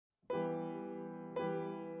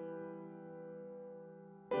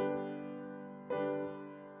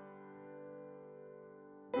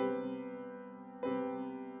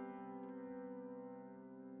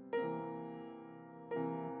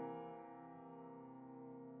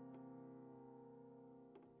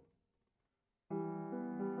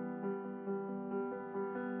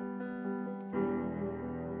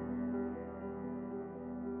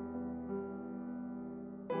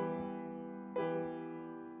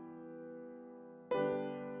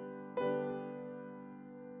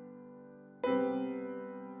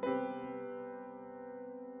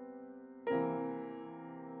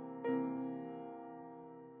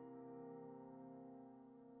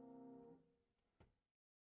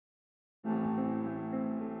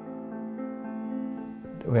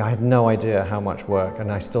I had no idea how much work,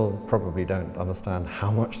 and I still probably don't understand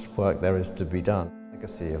how much work there is to be done. The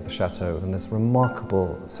legacy of the chateau and this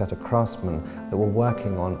remarkable set of craftsmen that were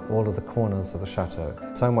working on all of the corners of the chateau.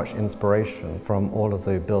 So much inspiration from all of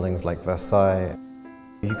the buildings like Versailles.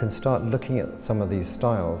 You can start looking at some of these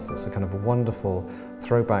styles. It's a kind of a wonderful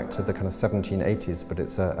throwback to the kind of 1780s, but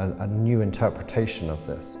it's a new interpretation of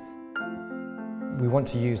this. We want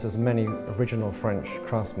to use as many original French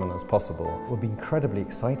craftsmen as possible. It would be incredibly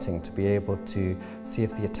exciting to be able to see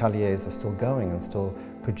if the ateliers are still going and still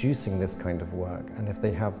producing this kind of work, and if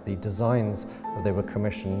they have the designs that they were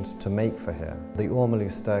commissioned to make for here. The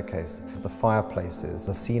ormolu staircase, the fireplaces,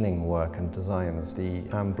 the ceiling work and designs, the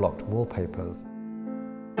hand-blocked wallpapers.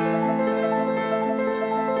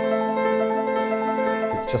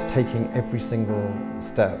 It's just taking every single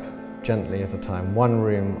step gently at a time, one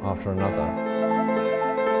room after another.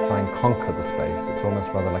 Try and conquer the space. It's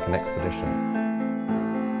almost rather like an expedition.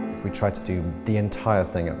 If we try to do the entire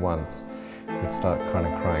thing at once, we'd start kind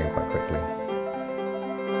of crying quite quickly.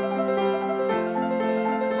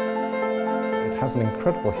 It has an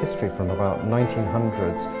incredible history from about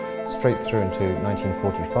 1900s straight through into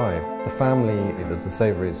 1945. The family, the de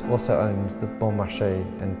Savories, also owned the Bon Marché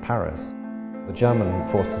in Paris. The German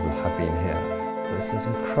forces have been here. There's this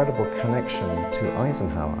incredible connection to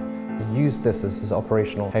Eisenhower. He used this as his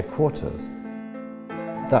operational headquarters.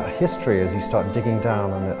 That history, as you start digging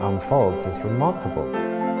down and it unfolds, is remarkable. I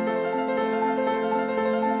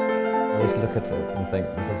always look at it and think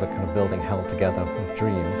this is a kind of building held together with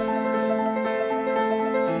dreams.